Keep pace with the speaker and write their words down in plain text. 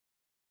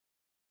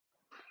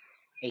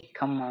Hey,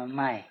 come on,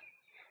 Mai.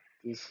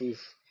 This is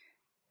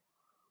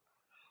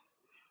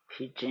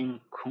Pigeon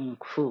Kung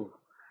Fu.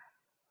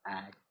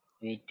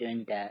 We're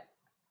doing the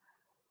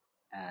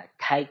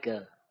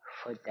tiger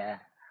for the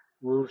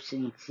Wu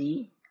Xing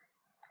Qi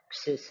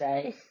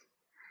exercise.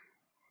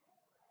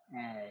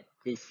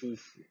 This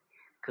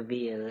could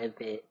be a little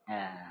bit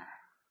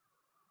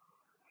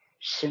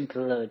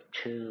simpler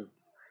to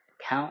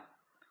count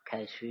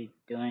because we're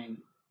doing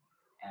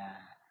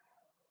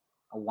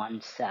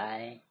one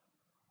side,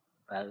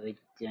 but we're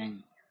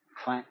doing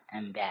front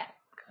and back,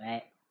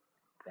 right?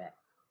 But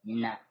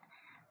you're not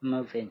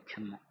moving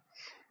too much.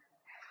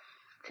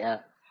 So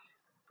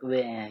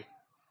we'll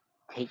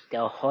take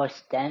the horse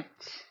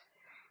stance.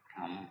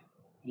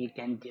 You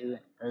can do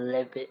a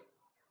little bit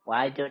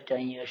wider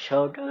than your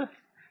shoulder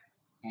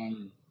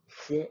and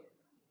sit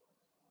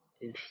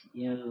if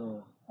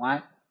you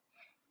want,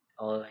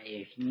 or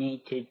if you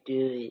need to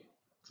do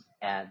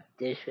it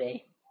this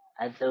way.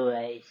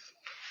 Otherwise,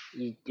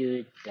 you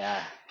do the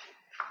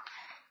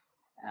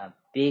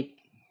big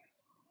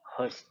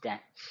horse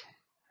stance,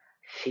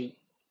 feet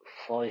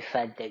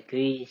 45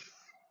 degrees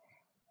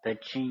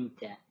between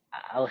the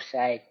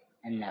outside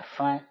and the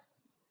front.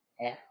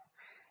 Yeah.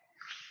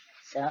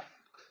 So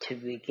to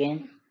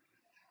begin,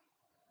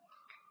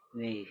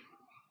 we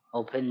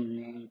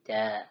open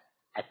the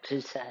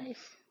exercise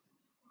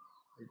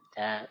with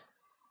the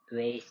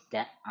raise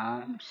the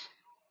arms.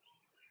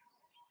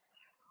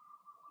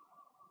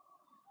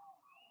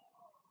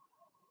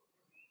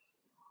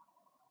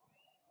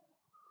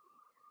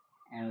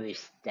 And we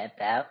step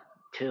out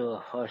to a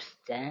horse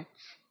stance.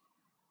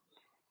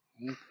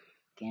 You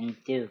can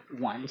do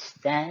one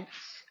stance,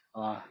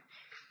 or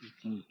you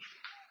can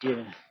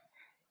do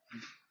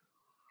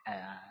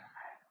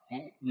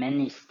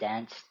many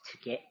stances to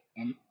get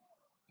in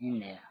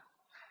there.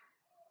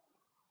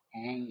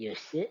 And you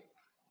sit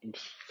if you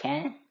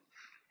can.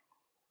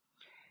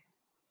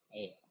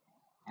 Hey,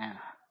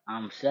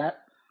 arms up.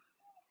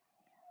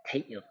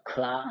 Take your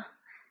claw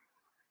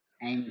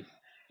and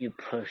you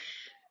push.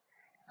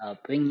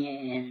 Bring it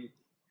in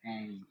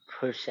and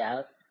push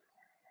out.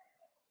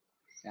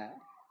 So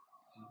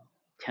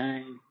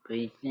turn,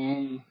 breathe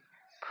in,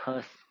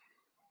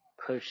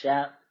 push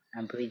out,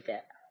 and breathe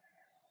out.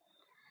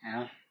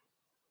 Now,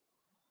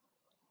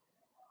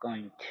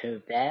 going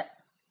to back,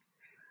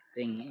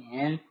 bring it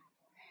in,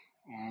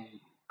 and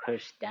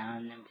push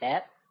down and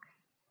back.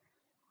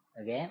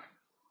 Okay?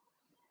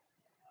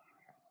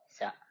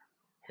 So,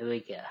 here we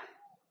go.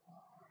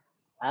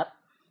 Up,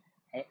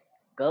 hey,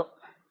 go.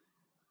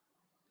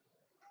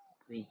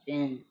 Breathe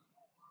in,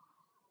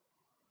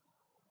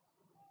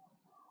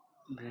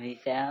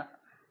 breathe out.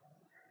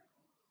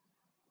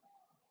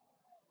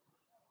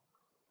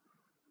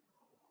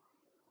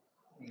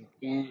 Breathe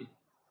in,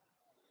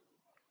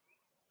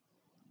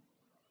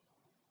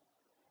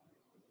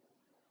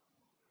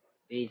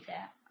 breathe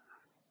out.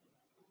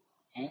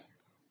 Okay?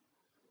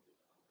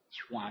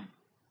 It's one.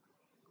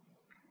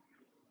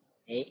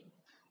 Hey,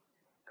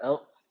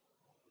 go.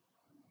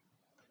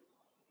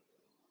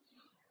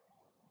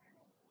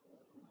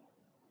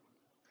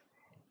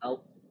 Oh.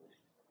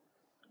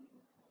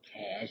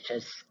 Okay, I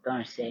just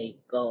gonna say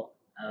go,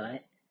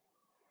 alright?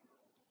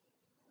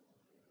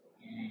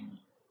 And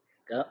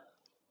go.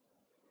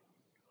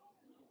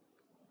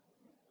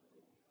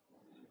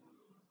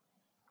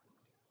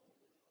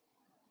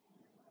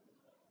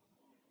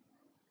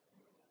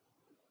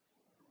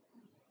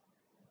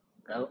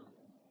 Go.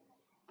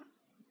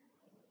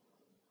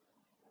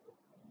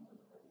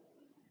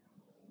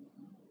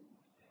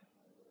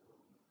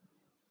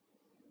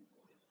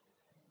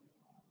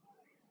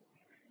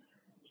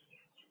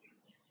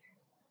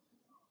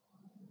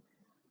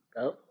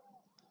 Go.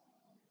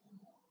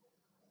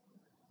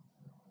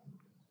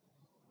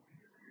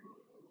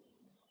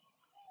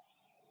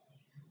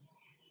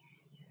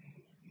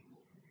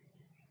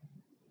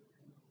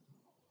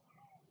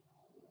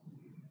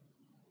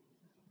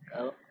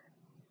 Go.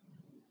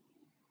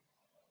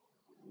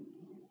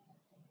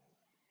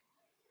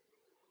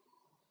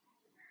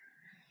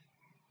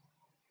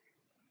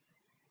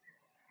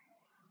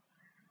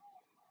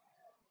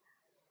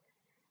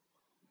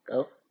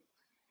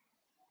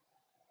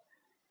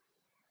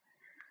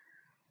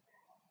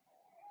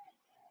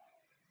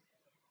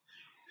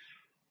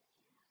 Go.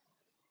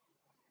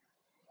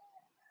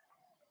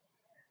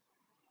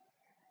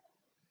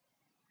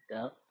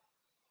 Go.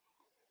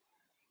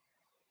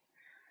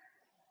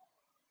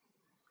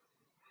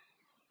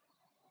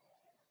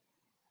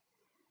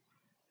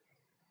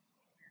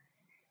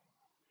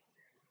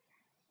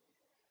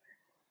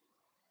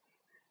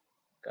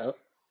 Go.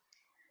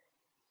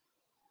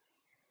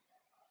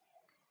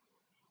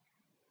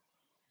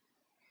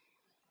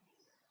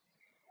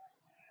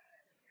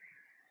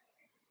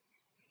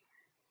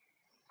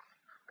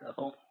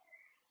 Go.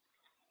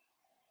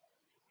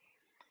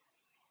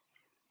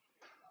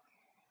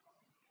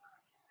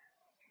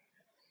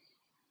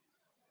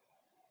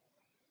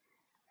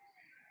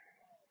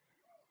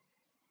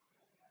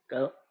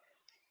 Go.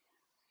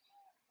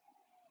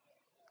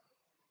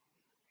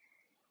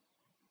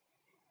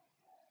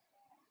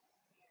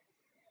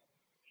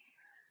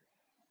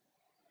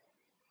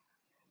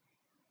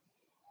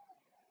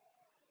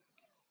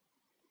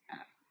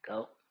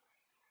 Go.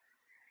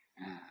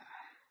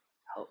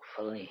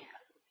 Hopefully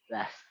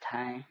last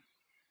time.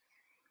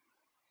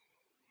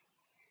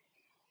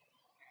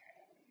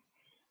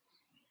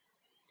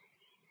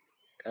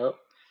 Go.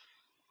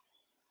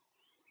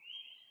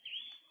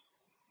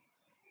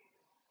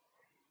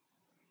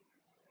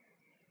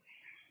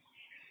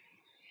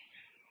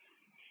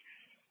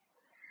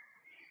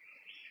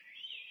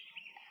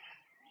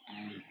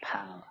 And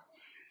power.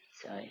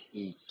 So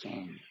you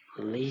can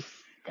release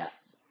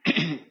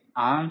the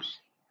arms,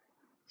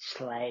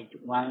 slide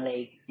one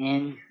leg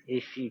in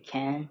if you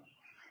can,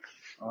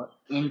 or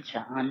inch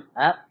on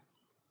up,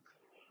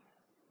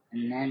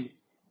 and then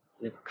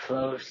we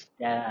close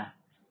the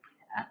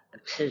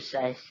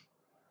exercise,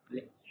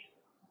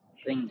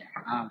 bring the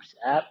arms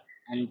up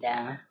and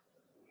down.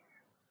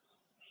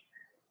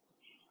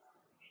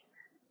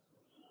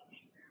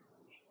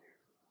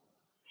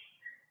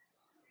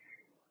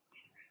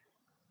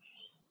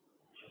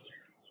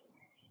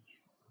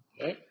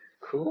 Okay,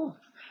 cool.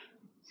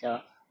 So,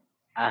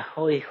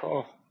 ahoy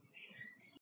ho.